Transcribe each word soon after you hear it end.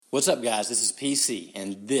What's up, guys? This is PC,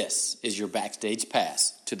 and this is your backstage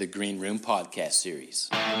pass to the Green Room podcast series.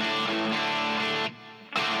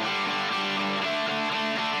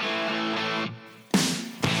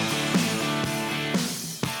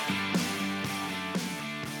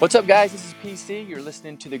 What's up, guys? This is PC. You're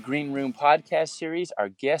listening to the Green Room podcast series. Our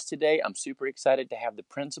guest today, I'm super excited to have the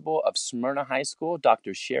principal of Smyrna High School,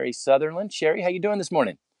 Dr. Sherri Southerland. Sherri, how you doing this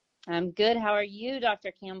morning? I'm good. How are you,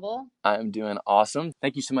 Dr. Campbell? I'm doing awesome.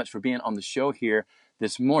 Thank you so much for being on the show here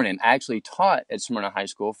this morning. I actually taught at Smyrna High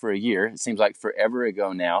School for a year. It seems like forever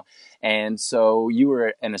ago now. And so you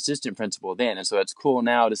were an assistant principal then. And so it's cool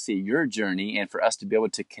now to see your journey and for us to be able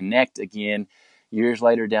to connect again years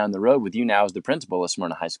later down the road with you now as the principal of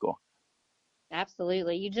Smyrna High School.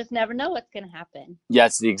 Absolutely. You just never know what's going to happen. Yeah,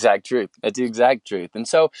 that's the exact truth. That's the exact truth. And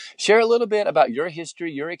so share a little bit about your history,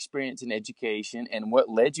 your experience in education, and what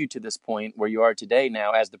led you to this point where you are today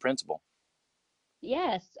now as the principal.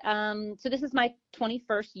 Yes. So this is my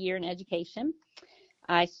 21st year in education.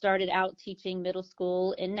 I started out teaching middle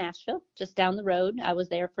school in Nashville, just down the road. I was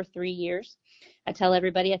there for 3 years. I tell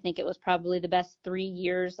everybody I think it was probably the best 3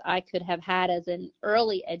 years I could have had as an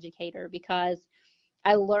early educator because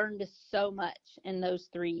I learned so much in those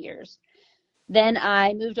 3 years. Then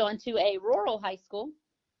I moved on to a rural high school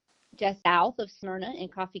just south of Smyrna in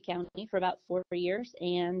Coffee County for about 4 years.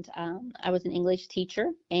 And I was an English teacher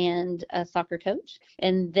and a soccer coach.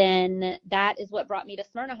 And then that is what brought me to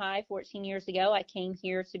Smyrna High 14 years ago. I came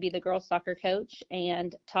here to be the girls soccer coach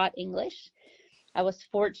and taught English. I was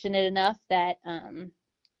fortunate enough that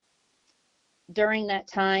during that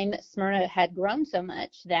time, Smyrna had grown so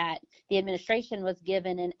much that the administration was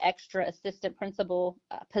given an extra assistant principal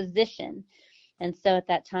position. And so at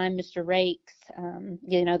that time, Mr. Rakes,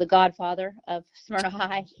 the godfather of Smyrna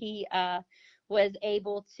High, he was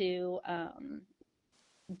able to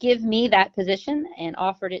give me that position and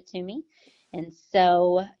offered it to me. And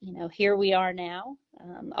so, here we are now.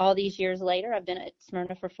 All these years later, I've been at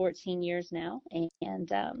Smyrna for 14 years now. And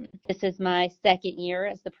this is my second year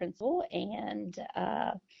as the principal. And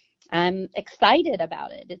I'm excited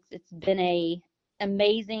about it. It's been an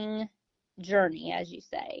amazing journey, as you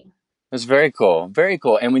say. That's very cool. Very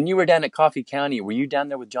cool. And when you were down at Coffee County, were you down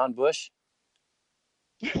there with John Bush?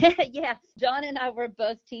 Yeah, John and I were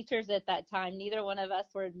both teachers at that time. Neither one of us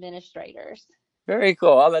were administrators. Very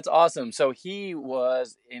cool. Oh, that's awesome. So he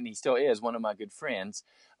was, and he still is, one of my good friends.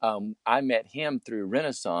 I met him through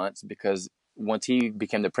Renaissance because once he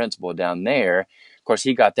became the principal down there, of course,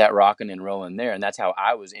 he got that rocking and rolling there. And that's how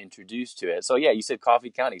I was introduced to it. So, yeah, you said Coffee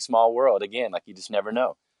County, small world. Again, like you just never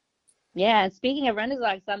know. Yeah, and speaking of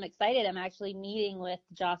Renaissance, I'm excited. I'm actually meeting with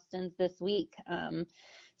Jostens this week.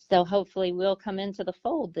 So hopefully we'll come into the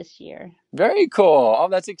fold this year. Very cool. Oh,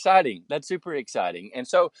 that's exciting. That's super exciting. And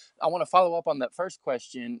so I want to follow up on that first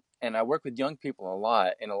question. And I work with young people a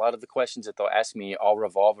lot. And a lot of the questions that they'll ask me all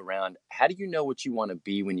revolve around, how do you know what you want to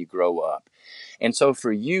be when you grow up? And so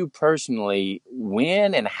for you personally,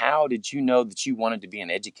 when and how did you know that you wanted to be an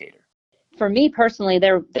educator? For me personally,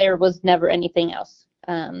 there was never anything else.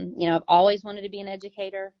 I've always wanted to be an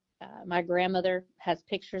educator. My grandmother has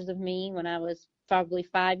pictures of me when I was probably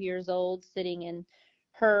 5 years old, sitting in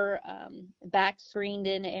her back screened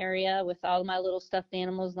in area with all of my little stuffed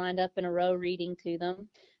animals lined up in a row, reading to them.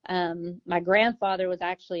 My grandfather was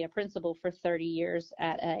actually a principal for 30 years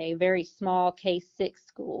at a very small K-6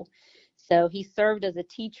 school. So he served as a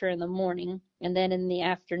teacher in the morning, and then in the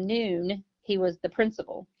afternoon, he was the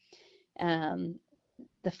principal.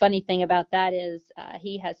 The funny thing about that is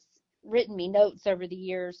he has written me notes over the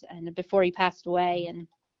years and before he passed away, and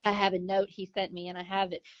I have a note he sent me and I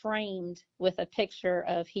have it framed with a picture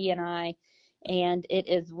of he and I, and it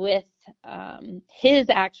is with his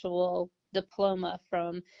actual diploma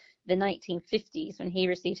from the 1950s when he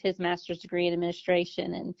received his master's degree in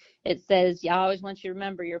administration, and it says, "I always want you to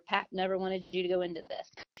remember your pap never wanted you to go into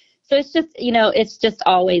this." So it's just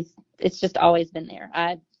always been there.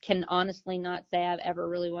 I can honestly not say I've ever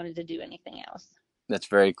really wanted to do anything else. That's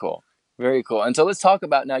very cool. Very cool. And so let's talk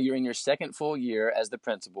about now you're in your second full year as the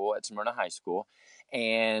principal at Smyrna High School.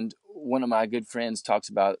 And one of my good friends talks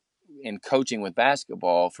about in coaching with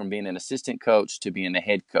basketball from being an assistant coach to being a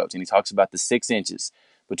head coach. And he talks about the 6 inches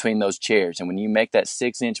between those chairs. And when you make that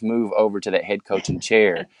 6-inch move over to that head coaching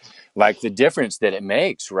chair, like the difference that it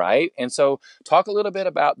makes, right? And so talk a little bit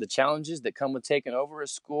about the challenges that come with taking over a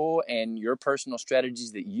school and your personal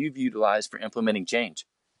strategies that you've utilized for implementing change.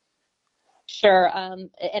 Sure.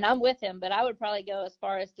 And I'm with him, but I would probably go as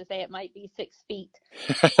far as to say it might be 6 feet.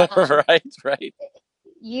 Right.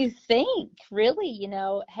 You think really,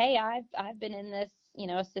 hey, I've been in this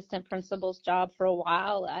assistant principal's job for a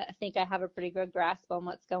while, I think I have a pretty good grasp on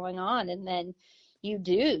what's going on. And then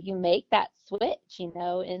you make that switch,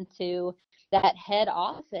 into that head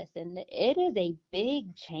office, and it is a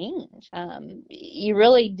big change. You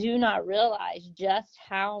really do not realize just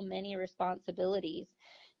how many responsibilities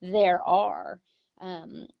there are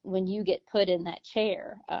when you get put in that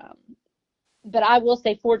chair. But I will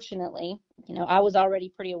say, fortunately, I was already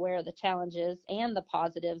pretty aware of the challenges and the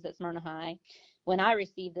positives at Smyrna High when I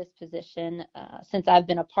received this position, since I've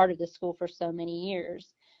been a part of the school for so many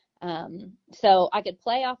years. So I could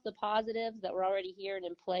play off the positives that were already here and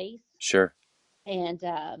in place. Sure. And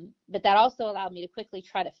but that also allowed me to quickly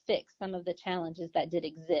try to fix some of the challenges that did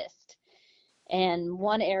exist. And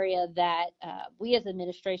one area that we as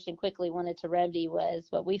administration quickly wanted to remedy was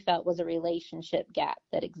what we felt was a relationship gap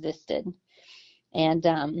that existed. And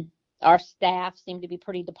our staff seemed to be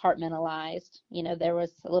pretty departmentalized. There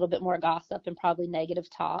was a little bit more gossip and probably negative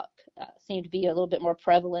talk, seemed to be a little bit more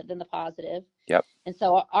prevalent than the positive. Yep. And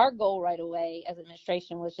so our goal right away as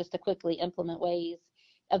administration was just to quickly implement ways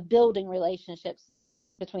of building relationships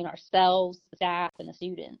between ourselves, the staff, and the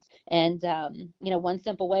students. And, one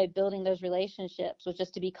simple way of building those relationships was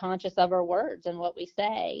just to be conscious of our words and what we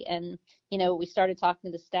say. And, we started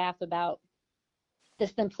talking to the staff about the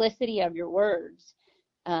simplicity of your words.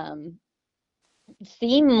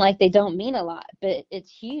 Seem like they don't mean a lot, but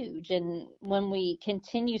it's huge. And when we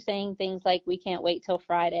continue saying things like we can't wait till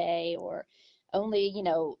Friday, or only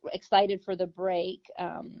excited for the break,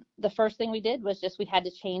 the first thing we did was we had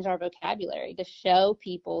to change our vocabulary to show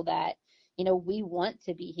people that we want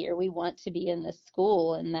to be here, we want to be in this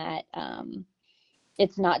school, and that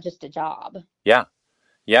it's not just a job.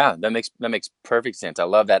 Yeah, that makes perfect sense. I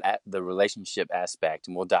love that, the relationship aspect,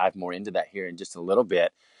 and we'll dive more into that here in just a little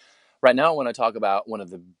bit. Right now, I want to talk about one of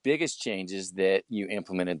the biggest changes that you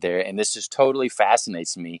implemented there, and this just totally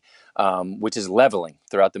fascinates me, which is leveling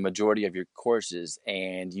throughout the majority of your courses.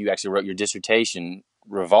 And you actually wrote your dissertation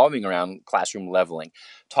revolving around classroom leveling.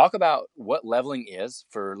 Talk about what leveling is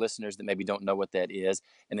for listeners that maybe don't know what that is,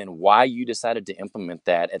 and then why you decided to implement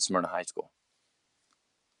that at Smyrna High School.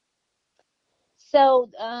 So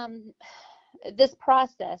this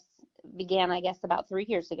process began, I guess, about 3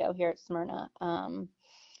 years ago here at Smyrna,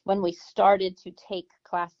 when we started to take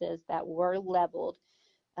classes that were leveled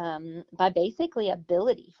by basically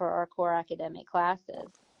ability for our core academic classes.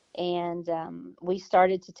 And we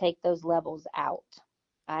started to take those levels out.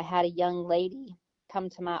 I had a young lady come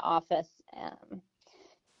to my office,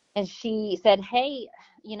 and she said, "Hey,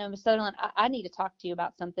 Ms. Sutherland, I need to talk to you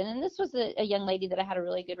about something." And this was a young lady that I had a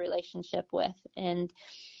really good relationship with. And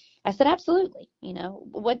I said, "Absolutely.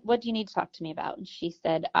 What do you need to talk to me about?" And she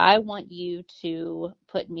said, "I want you to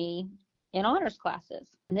put me in honors classes."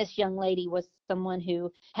 And this young lady was someone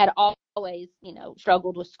who had always,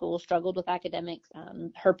 struggled with school, struggled with academics.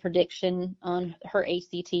 Her prediction on her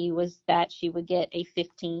ACT was that she would get a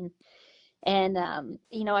 15. And,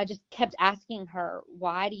 I just kept asking her,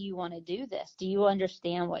 "Why do you want to do this? Do you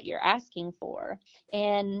understand what you're asking for?"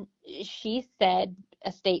 And she said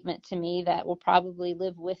a statement to me that will probably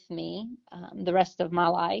live with me the rest of my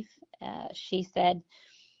life. She said,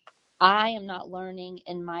 "I am not learning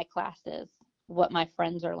in my classes what my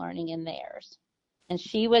friends are learning in theirs." And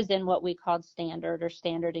she was in what we called standard or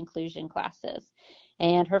standard inclusion classes.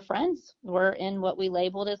 And her friends were in what we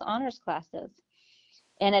labeled as honors classes.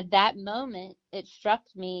 And at that moment, it struck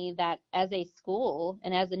me that as a school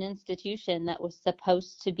and as an institution that was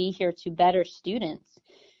supposed to be here to better students,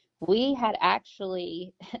 we had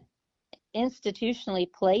actually institutionally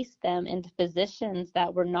placed them into positions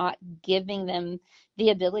that were not giving them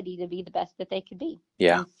the ability to be the best that they could be.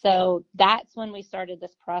 Yeah. And so that's when we started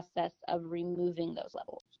this process of removing those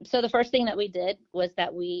levels. So the first thing that we did was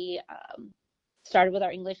that we started with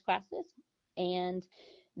our English classes, and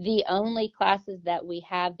the only classes that we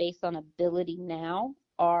have based on ability now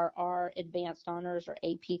are our advanced honors or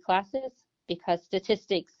AP classes, because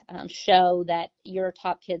statistics show that your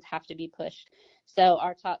top kids have to be pushed. So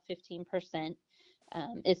our top 15%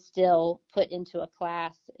 is still put into a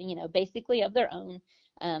class, basically of their own,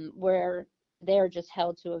 where they're just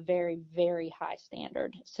held to a very, very high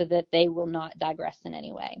standard so that they will not digress in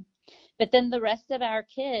any way. But then the rest of our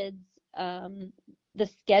kids, the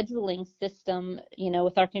scheduling system,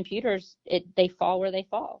 with our computers, they fall where they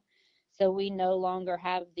fall. So we no longer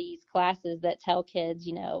have these classes that tell kids,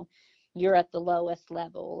 you're at the lowest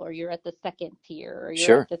level, or you're at the second tier, or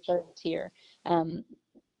you're at the third tier.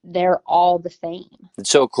 They're all the same. It's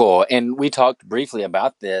so cool. And we talked briefly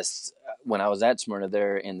about this when I was at Smyrna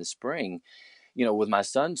there in the spring. with my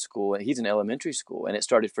son's school, he's in elementary school, and it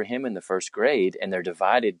started for him in the first grade, and they're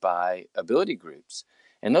divided by ability groups.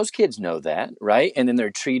 And those kids know that, right? And then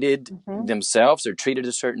they're treated Mm-hmm. themselves, they're treated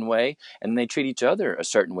a certain way, and they treat each other a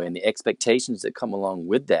certain way, and the expectations that come along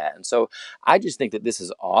with that. And so I just think that this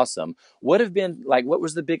is awesome. What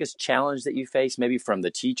was the biggest challenge that you faced, maybe from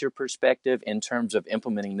the teacher perspective, in terms of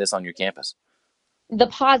implementing this on your campus? The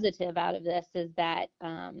positive out of this is that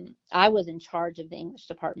I was in charge of the English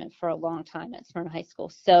department for a long time at Smyrna High School.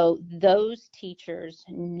 So those teachers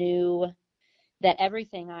knew that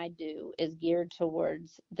everything I do is geared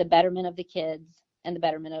towards the betterment of the kids and the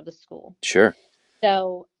betterment of the school. Sure.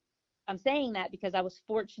 So I'm saying that because I was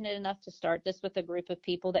fortunate enough to start this with a group of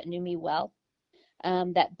people that knew me well,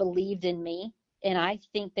 that believed in me. And I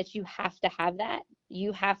think that you have to have that.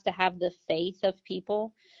 You have to have the faith of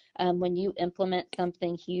people when you implement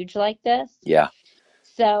something huge like this. Yeah.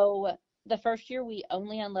 So the first year we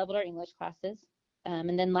only unleveled our English classes.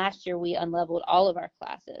 And then last year we unleveled all of our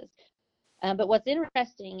classes. But what's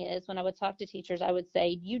interesting is when I would talk to teachers, I would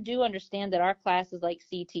say, you do understand that our classes like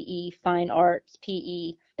CTE, fine arts,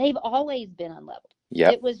 PE, they've always been unleveled.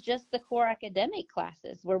 Yep. It was just the core academic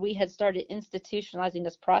classes where we had started institutionalizing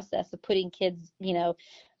this process of putting kids,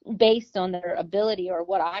 based on their ability, or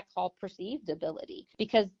what I call perceived ability,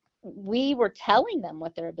 because we were telling them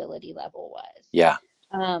what their ability level was. Yeah.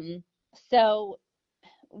 So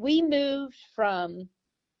we moved from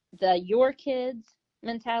the your kids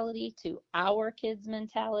mentality to our kids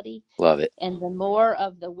mentality, Love it. and the more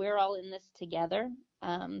of the we're all in this together.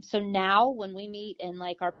 So now when we meet in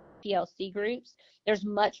like our PLC groups, there's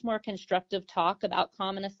much more constructive talk about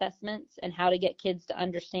common assessments and how to get kids to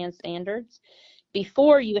understand standards.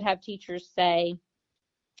 Before, you would have teachers say,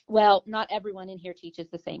 well, not everyone in here teaches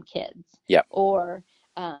the same kids, Yep. or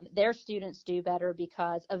their students do better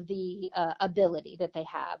because of the ability that they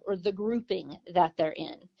have or the grouping that they're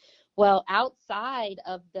in. Well, outside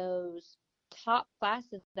of those top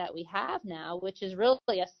classes that we have now, which is really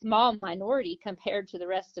a small minority compared to the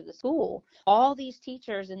rest of the school, all these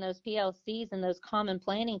teachers in those PLCs and those common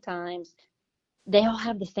planning times, they all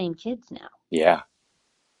have the same kids now. Yeah.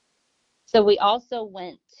 So we also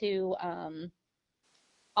went to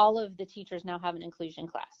all of the teachers now have an inclusion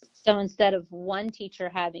class. So instead of one teacher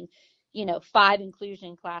having, 5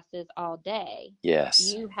 inclusion classes all day,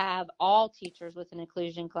 Yes. you have all teachers with an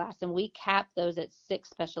inclusion class, and we cap those at 6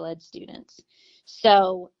 special ed students.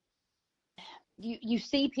 So you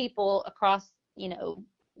see people across,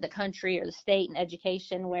 the country or the state in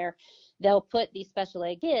education where they'll put these special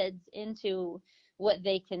ed kids into what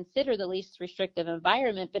they consider the least restrictive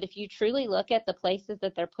environment. But if you truly look at the places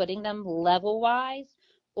that they're putting them level wise,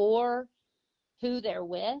 or who they're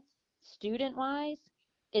with student wise,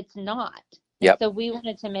 it's not. And Yep. so we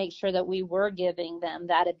wanted to make sure that we were giving them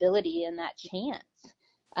that ability and that chance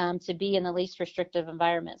to be in the least restrictive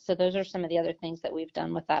environment. So those are some of the other things that we've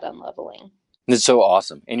done with that unleveling. It's so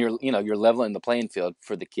awesome, and you're leveling the playing field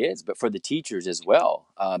for the kids, but for the teachers as well,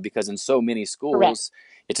 because in so many Correct. schools,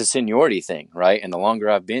 it's a seniority thing, right? And the longer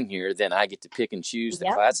I've been here, then I get to pick and choose the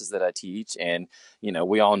Yep. classes that I teach, and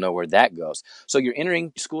we all know where that goes. So you're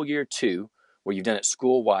entering school year 2, where you've done it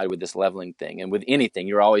school wide with this leveling thing, and with anything,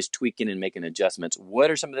 you're always tweaking and making adjustments.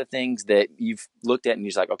 What are some of the things that you've looked at and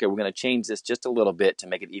you're like, okay, we're going to change this just a little bit to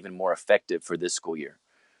make it even more effective for this school year?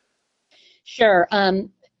 Sure.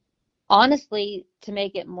 Honestly, to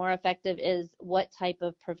make it more effective is what type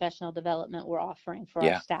of professional development we're offering for our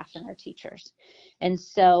Yeah. staff and our teachers. And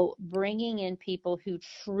so bringing in people who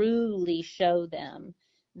truly show them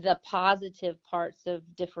the positive parts of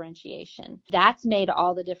differentiation, that's made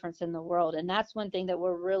all the difference in the world. And that's one thing that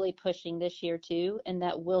we're really pushing this year too, and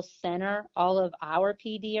that we'll center all of our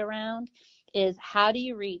PD around, is how do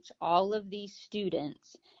you reach all of these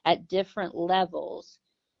students at different levels,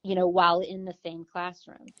 while in the same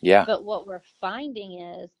classroom. Yeah. But what we're finding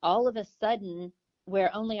is all of a sudden, where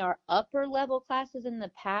only our upper level classes in the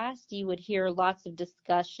past, you would hear lots of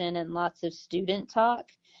discussion and lots of student talk,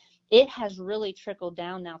 it has really trickled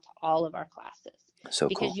down now to all of our classes, So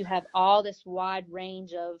because cool. you have all this wide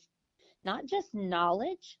range of not just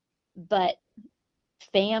knowledge, but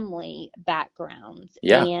family backgrounds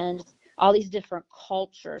Yeah. and all these different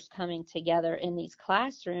cultures coming together in these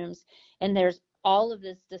classrooms. And there's all of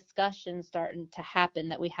this discussion starting to happen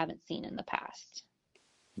that we haven't seen in the past.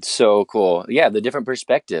 So cool. Yeah, the different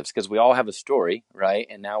perspectives, because we all have a story, right?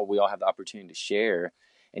 And now we all have the opportunity to share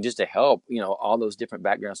and just to help, all those different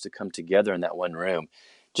backgrounds to come together in that one room.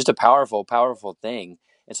 Just a powerful, powerful thing.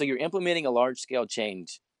 And so you're implementing a large scale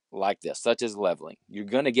change like this, such as leveling. You're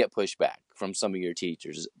going to get pushback from some of your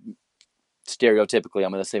teachers. stereotypically,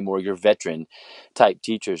 I'm going to say more your veteran type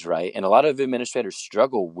teachers, right? And a lot of administrators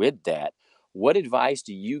struggle with that. What advice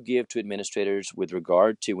do you give to administrators with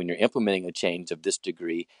regard to when you're implementing a change of this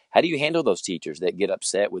degree? How do you handle those teachers that get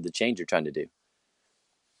upset with the change you're trying to do?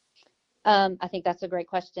 I think that's a great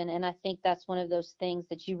question. And I think that's one of those things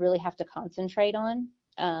that you really have to concentrate on.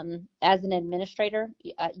 As an administrator,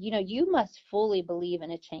 you must fully believe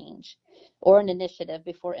in a change or an initiative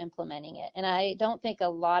before implementing it. And I don't think a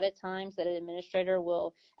lot of times that an administrator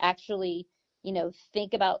will actually,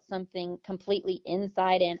 think about something completely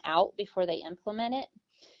inside and out before they implement it.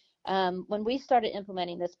 When we started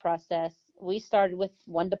implementing this process, we started with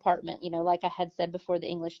one department, like I had said before, the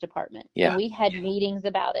English department, and Yeah. we had meetings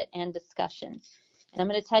about it and discussions. And I'm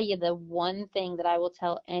going to tell you the one thing that I will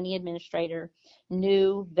tell any administrator,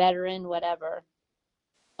 new, veteran, whatever,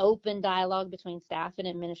 open dialogue between staff and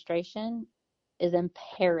administration is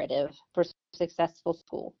imperative for successful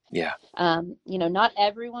school. Yeah. Not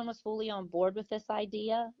everyone was fully on board with this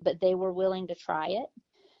idea, but they were willing to try it.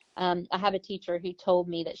 I have a teacher who told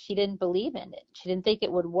me that she didn't believe in it. She didn't think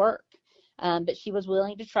it would work, but she was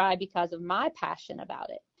willing to try because of my passion about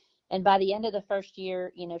it. And by the end of the first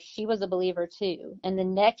year, she was a believer too. And the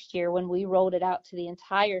next year, when we rolled it out to the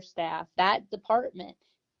entire staff, that department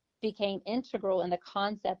became integral in the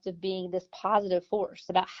concept of being this positive force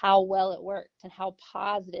about how well it worked and how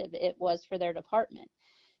positive it was for their department.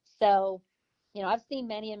 So, I've seen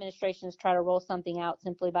many administrations try to roll something out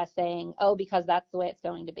simply by saying, oh, because that's the way it's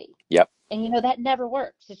going to be. Yep. And, that never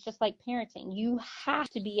works. It's just like parenting. You have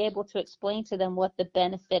to be able to explain to them what the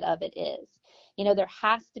benefit of it is. There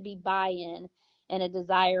has to be buy-in and a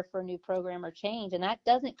desire for a new program or change. And that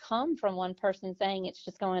doesn't come from one person saying it's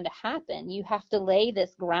just going to happen. You have to lay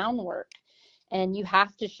this groundwork and you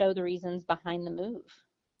have to show the reasons behind the move.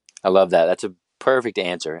 I love that. That's a perfect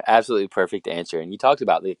answer. Absolutely perfect answer. And you talked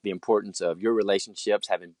about the importance of your relationships,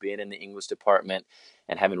 having been in the English department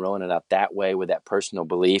and having rolling it out that way with that personal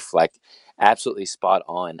belief, like absolutely spot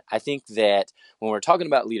on. I think that when we're talking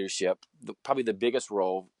about leadership, probably the biggest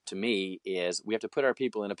role to me is we have to put our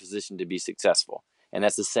people in a position to be successful. And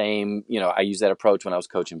that's the same, I use that approach when I was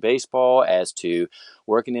coaching baseball as to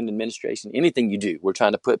working in administration. Anything you do, we're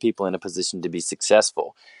trying to put people in a position to be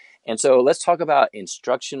successful. And so let's talk about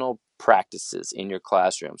instructional practices in your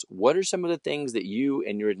classrooms. What are some of the things that you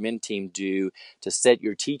and your admin team do to set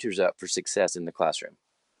your teachers up for success in the classroom?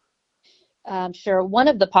 Sure. One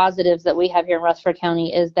of the positives that we have here in Rutherford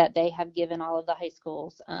County is that they have given all of the high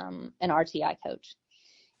schools an RTI coach.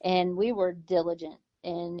 And we were diligent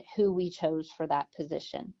in who we chose for that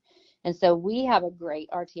position. And so we have a great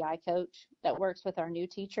RTI coach that works with our new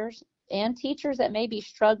teachers and teachers that may be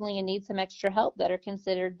struggling and need some extra help that are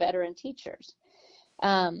considered veteran teachers.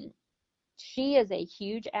 She is a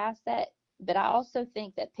huge asset, but I also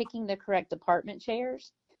think that picking the correct department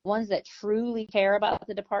chairs, ones that truly care about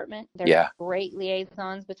the department, they're Yeah. great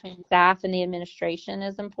liaisons between staff and the administration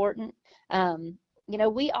is important.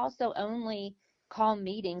 We also only call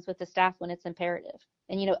meetings with the staff when it's imperative.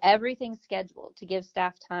 And, everything's scheduled to give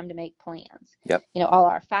staff time to make plans. Yep. All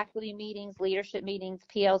our faculty meetings, leadership meetings,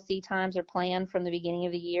 PLC times are planned from the beginning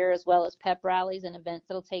of the year, as well as pep rallies and events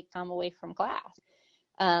that'll take time away from class.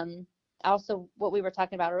 Also, what we were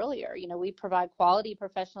talking about earlier, we provide quality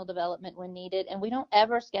professional development when needed, and we don't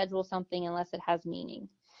ever schedule something unless it has meaning.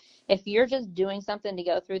 If you're just doing something to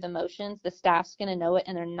go through the motions, the staff's going to know it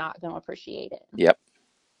and they're not going to appreciate it. Yep.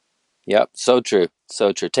 Yep. So true.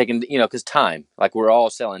 So true. Taking, because time, like we're all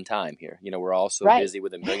selling time here. We're all so Right. busy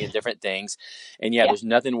with a million different things. And Yeah. there's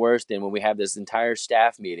nothing worse than when we have this entire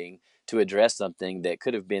staff meeting to address something that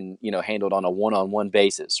could have been, handled on a one-on-one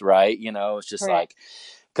basis, right? It's just Correct. like,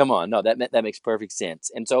 come on. No, that makes perfect sense.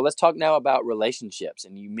 And so let's talk now about relationships.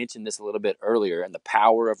 And you mentioned this a little bit earlier and the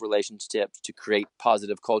power of relationships to create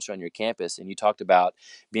positive culture on your campus. And you talked about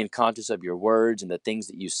being conscious of your words and the things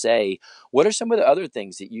that you say. What are some of the other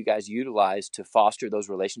things that you guys utilize to foster those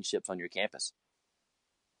relationships on your campus?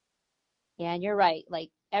 Yeah, and you're right.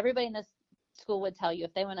 Like everybody in this school would tell you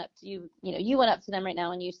if they went up to you, you went up to them right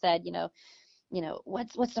now and you said,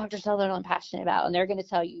 what's Dr. Sutherland passionate about? And they're going to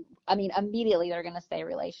tell you, immediately they're going to say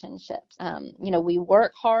relationships. We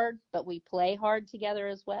work hard, but we play hard together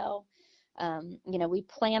as well. We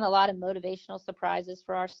plan a lot of motivational surprises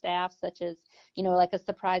for our staff, such as, like a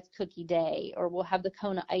surprise cookie day, or we'll have the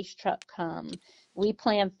Kona ice truck come. We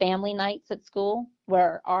plan family nights at school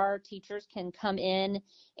where our teachers can come in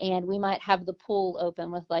and we might have the pool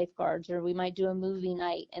open with lifeguards, or we might do a movie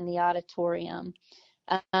night in the auditorium.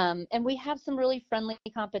 And we have some really friendly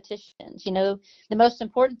competitions. You know, the most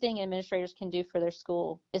important thing administrators can do for their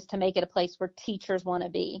school is to make it a place where teachers want to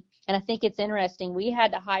be. And I think it's interesting. We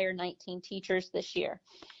had to hire 19 teachers this year,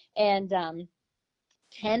 and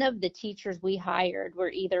 10 of the teachers we hired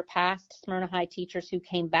were either past Smyrna High teachers who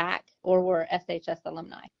came back or were SHS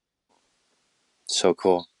alumni. So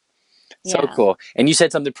cool. So Yeah, cool. And you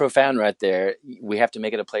said something profound right there. We have to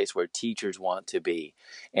make it a place where teachers want to be.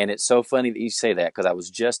 And it's so funny that you say that, because I was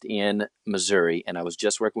just in Missouri and I was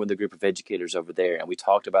just working with a group of educators over there, and we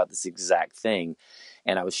talked about this exact thing.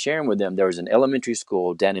 And I was sharing with them, there was an elementary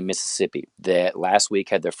school down in Mississippi that last week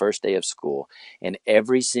had their first day of school, and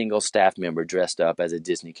every single staff member dressed up as a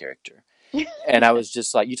Disney character. And I was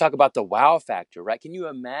just like, you talk about the wow factor, right? Can you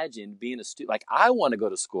imagine being a student? Like, I want to go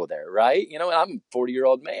to school there, right? You know, and I'm a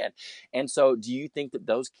 40-year-old man. And so do you think that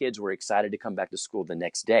those kids were excited to come back to school the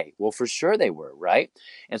next day? Well, for sure they were, right?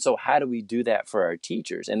 And so how do we do that for our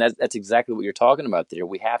teachers? And that's exactly what you're talking about there.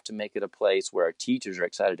 We have to make it a place where our teachers are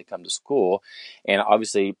excited to come to school. And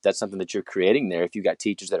obviously that's something that you're creating there. If you've got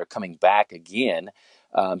teachers that are coming back again,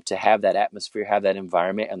 to have that atmosphere, have that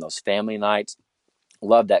environment, and those family nights.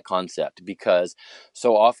 Love that concept, because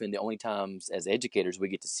so often the only times as educators we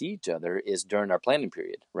get to see each other is during our planning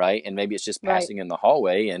period, right? And maybe it's just right. passing in the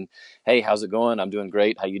hallway and, hey, how's it going? I'm doing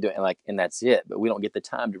great. How you doing? And that's it. But we don't get the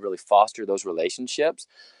time to really foster those relationships.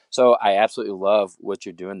 So I absolutely love what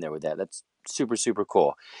you're doing there with that. That's super, super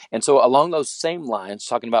cool. And so along those same lines,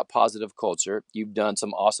 talking about positive culture, you've done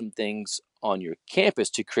some awesome things on your campus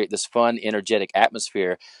to create this fun, energetic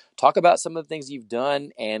atmosphere. Talk about some of the things you've done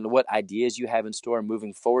and what ideas you have in store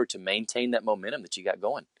moving forward to maintain that momentum that you got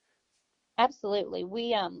going. Absolutely.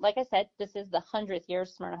 We, like I said, this is the 100th year of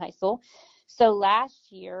Smyrna High School. So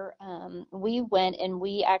last year, we went and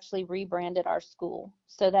we actually rebranded our school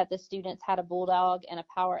so that the students had a Bulldog and a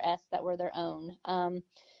Power S that were their own.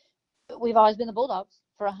 We've always been the Bulldogs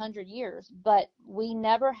for 100 years, but we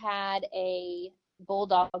never had a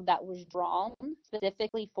Bulldog that was drawn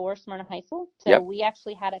specifically for Smyrna High School. So Yep. we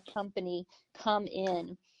actually had a company come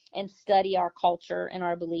in and study our culture and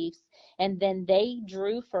our beliefs. And then they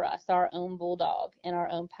drew for us our own Bulldog and our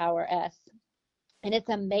own Power S. And it's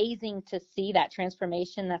amazing to see that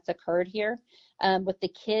transformation that's occurred here, with the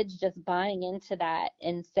kids just buying into that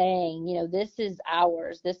and saying, you know, this is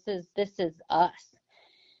ours. This is us.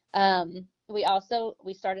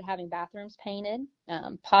 We started having bathrooms painted,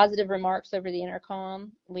 positive remarks over the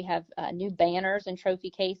intercom. We have new banners and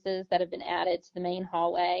trophy cases that have been added to the main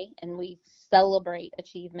hallway, and we celebrate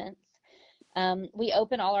achievements. We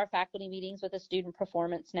open all our faculty meetings with a student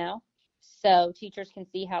performance now, so teachers can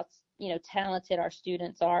see how, you know, talented our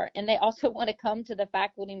students are, and they also want to come to the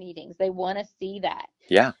faculty meetings. They want to see that.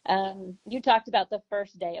 Yeah. You talked about the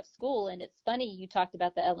first day of school, and it's funny you talked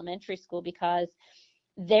about the elementary school, because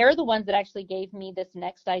they're the ones that actually gave me this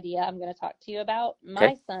next idea I'm going to talk to you about. Okay.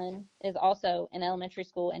 My son is also in elementary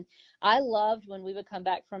school, and I loved when we would come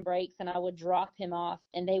back from breaks and I would drop him off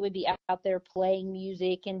and they would be out there playing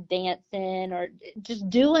music and dancing or just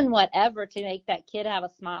doing whatever to make that kid have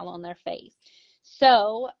a smile on their face.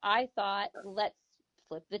 So I thought, let's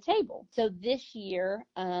flip the table. So this year,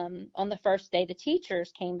 on the first day, the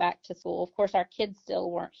teachers came back to school. Of course, our kids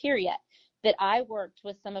still weren't here yet, that I worked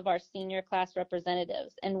with some of our senior class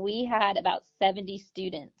representatives, and we had about 70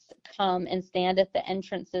 students come and stand at the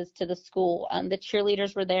entrances to the school. The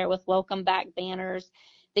cheerleaders were there with welcome back banners.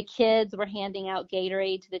 The kids were handing out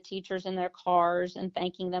Gatorade to the teachers in their cars and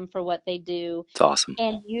thanking them for what they do. It's awesome.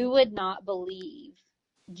 And you would not believe,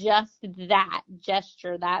 just that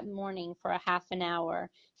gesture that morning for a half an hour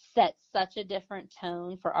set such a different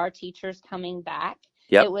tone for our teachers coming back.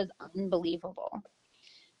 Yep. It was unbelievable.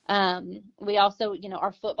 We also, you know,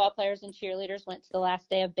 our football players and cheerleaders went to the last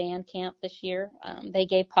day of band camp this year. They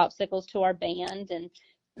gave popsicles to our band, and,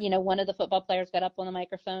 you know, one of the football players got up on the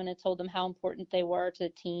microphone and told them how important they were to the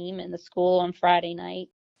team and the school on Friday night.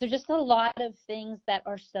 There's just a lot of things that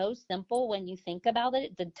are so simple when you think about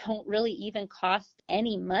it, that don't really even cost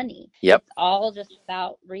any money. Yep. It's all just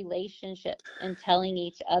about relationships and telling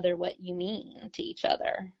each other what you mean to each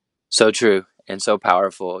other. So true and so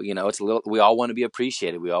powerful. You know, it's a little, we all want to be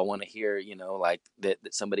appreciated. We all want to hear, you know, like that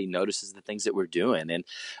somebody notices the things that we're doing. And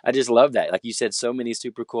I just love that. Like you said, so many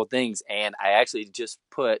super cool things. And I actually just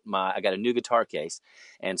I got a new guitar case.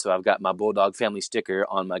 And so I've got my Bulldog family sticker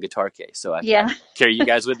on my guitar case. So I Yeah. carry you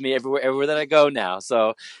guys with me everywhere that I go now.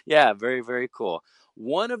 So yeah, very, very cool.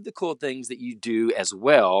 One of the cool things that you do as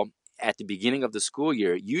well at the beginning of the school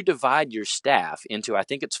year, you divide your staff into, I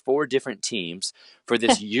think it's 4 different teams for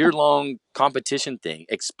this year-long competition thing.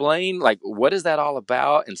 Explain, like, what is that all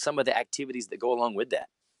about and some of the activities that go along with that?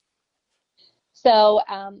 So,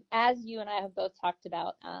 as you and I have both talked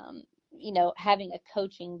about, having a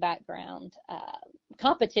coaching background,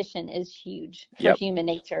 competition is huge for Yep. human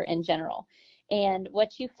nature in general. And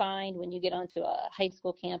what you find when you get onto a high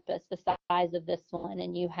school campus the size of this one,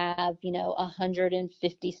 and you have,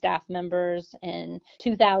 150 staff members and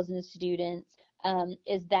 2,000 students,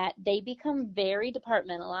 is that they become very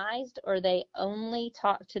departmentalized, or they only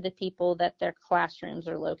talk to the people that their classrooms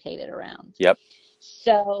are located around. Yep.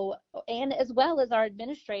 So, and as well as our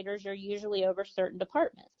administrators are usually over certain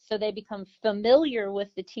departments. So they become familiar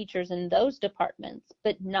with the teachers in those departments,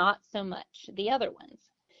 but not so much the other ones.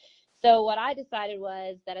 So what I decided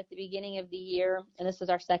was that at the beginning of the year, and this is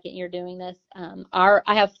our second year doing this, I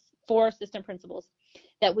have 4 assistant principals,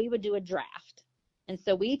 that we would do a draft. And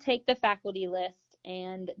so we take the faculty list,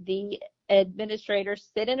 and the administrators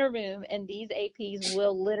sit in a room, and these APs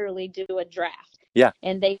will literally do a draft. Yeah.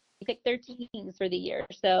 And they pick their teams for the year.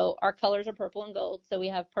 So our colors are purple and gold. So we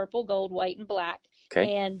have purple, gold, white, and black.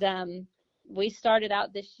 Okay. And we started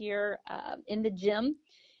out this year in the gym,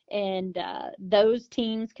 and those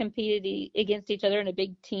teams competed against each other in a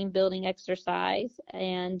big team building exercise.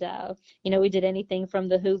 And we did anything from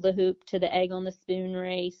the hula hoop to the egg on the spoon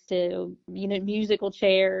race to musical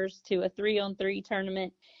chairs to a 3-on-3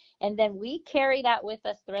 tournament. And then we carry that with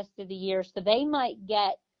us the rest of the year. So they might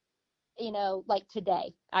get, like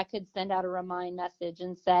today, I could send out a remind message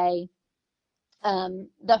and say,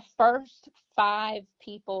 the first 5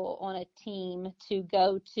 people on a team to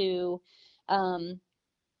go to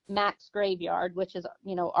Max Graveyard, which is,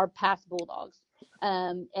 our past Bulldogs,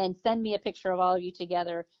 and send me a picture of all of you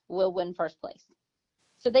together, will win first place.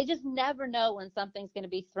 So they just never know when something's going to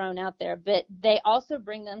be thrown out there. But they also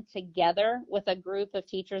bring them together with a group of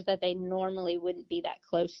teachers that they normally wouldn't be that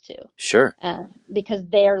close to, Sure. because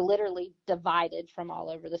they're literally divided from all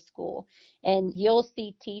over the school. And you'll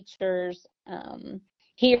see teachers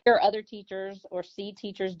hear other teachers or see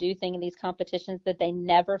teachers do things in these competitions that they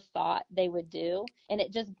never thought they would do. And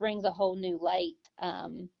it just brings a whole new light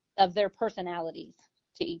of their personalities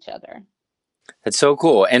to each other. That's so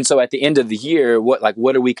cool. And so at the end of the year, what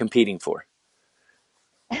are we competing for?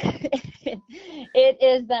 It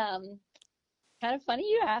is kind of funny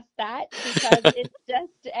you asked that, because it's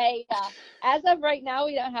just as of right now,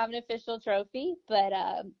 we don't have an official trophy, but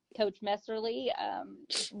Coach Messerly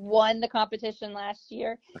won the competition last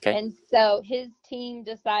year. Okay. And so his team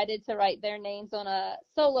decided to write their names on a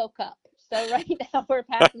solo cup. So right now we're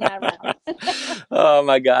passing that around. Oh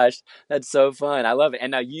my gosh. That's so fun. I love it.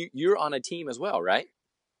 And now you're on a team as well, right?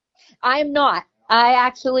 I'm not. I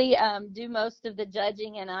actually do most of the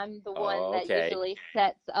judging, and I'm the one Oh, that okay. usually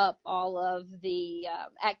sets up all of the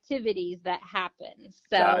activities that happen.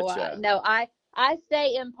 So Gotcha. no, I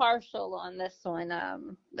stay impartial on this one.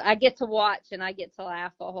 I get to watch and I get to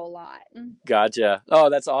laugh a whole lot. Gotcha. Oh,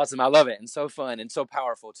 that's awesome. I love it. And so fun and so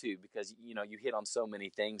powerful too, because, you hit on so many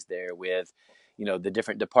things there with, the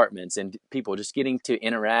different departments and people just getting to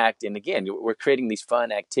interact. And again, we're creating these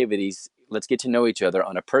fun activities. Let's get to know each other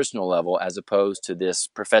on a personal level, as opposed to this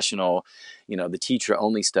professional, the teacher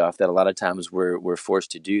only stuff that a lot of times we're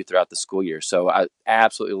forced to do throughout the school year. So I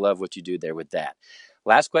absolutely love what you do there with that.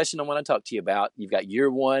 Last question I want to talk to you about. You've got year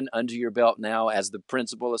 1 under your belt now as the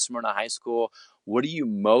principal of Smyrna High School. What are you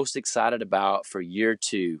most excited about for year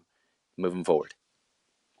 2 moving forward?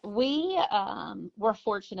 We were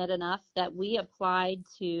fortunate enough that we applied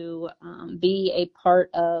to be a part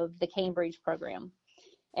of the Cambridge program.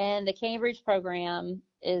 And the Cambridge program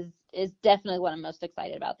is definitely what I'm most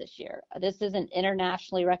excited about this year. This is an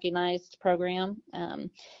internationally recognized program.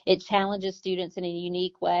 It challenges students in a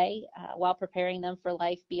unique way while preparing them for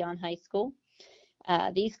life beyond high school.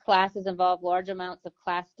 These classes involve large amounts of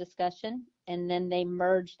class discussion, and then they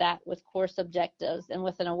merge that with course objectives and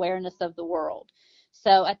with an awareness of the world.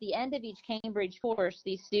 So at the end of each Cambridge course,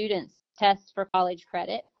 these students test for college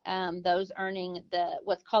credit. Those earning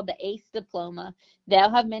what's called the ACE diploma, they'll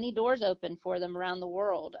have many doors open for them around the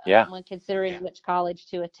world Yeah, when considering which college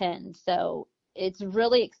to attend. So it's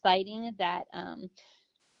really exciting that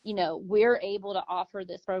we're able to offer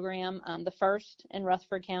this program, the first in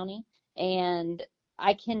Rutherford County, and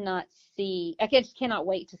I just cannot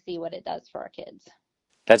wait to see what it does for our kids.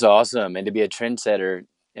 that's awesome. And to be a trendsetter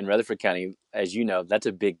in Rutherford County, as you know, that's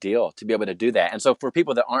a big deal to be able to do that. And so for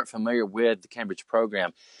people that aren't familiar with the Cambridge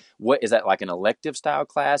program, what is that, like an elective style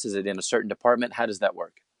class? Is it in a certain department? How does that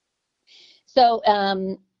work? So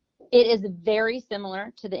it is very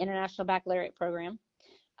similar to the International Baccalaureate program.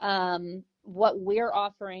 What we're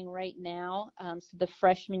offering right now, so the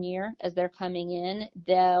freshman year, as they're coming in,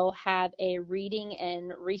 they'll have a reading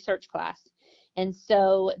and research class. And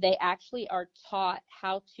so they actually are taught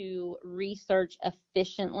how to research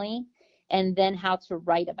efficiently and then how to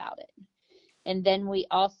write about it. And then we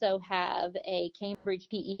also have a Cambridge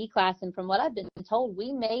PE class. And from what I've been told,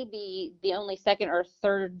 we may be the only second or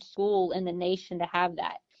third school in the nation to have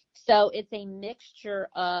that. So it's a mixture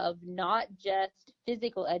of not just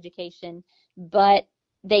physical education, but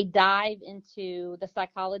they dive into the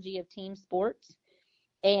psychology of team sports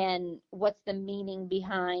and what's the meaning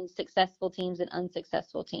behind successful teams and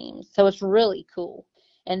unsuccessful teams. So it's really cool.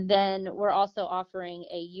 And then we're also offering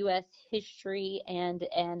a U.S. history and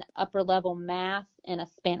an upper level math and a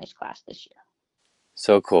Spanish class this year.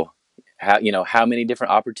 So cool. How many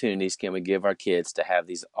different opportunities can we give our kids to have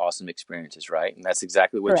these awesome experiences, right? And that's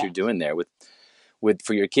exactly what you're Correct. doing there with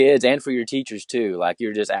for your kids and for your teachers too. Like,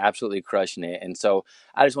 you're just absolutely crushing it. And so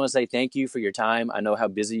I just want to say thank you for your time. I know how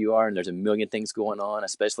busy you are, and there's a million things going on,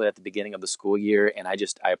 especially at the beginning of the school year. And I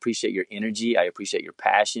appreciate your energy. I appreciate your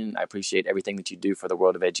passion. I appreciate everything that you do for the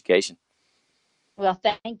world of education. Well,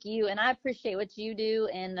 thank you. And I appreciate what you do.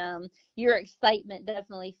 And your excitement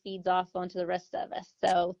definitely feeds off onto the rest of us.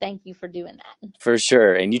 So thank you for doing For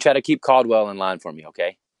sure. And you try to keep Caldwell in line for me,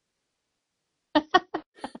 okay?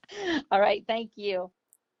 that. All right. Thank you.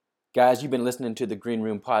 Guys, you've been listening to the Green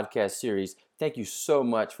Room podcast series. Thank you so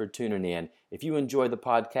much for tuning in. If you enjoy the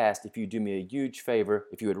podcast, if you do me a huge favor,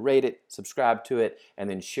 if you would rate it, subscribe to it, and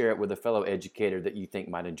then share it with a fellow educator that you think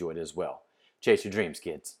might enjoy it as well. Chase your dreams,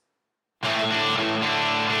 kids.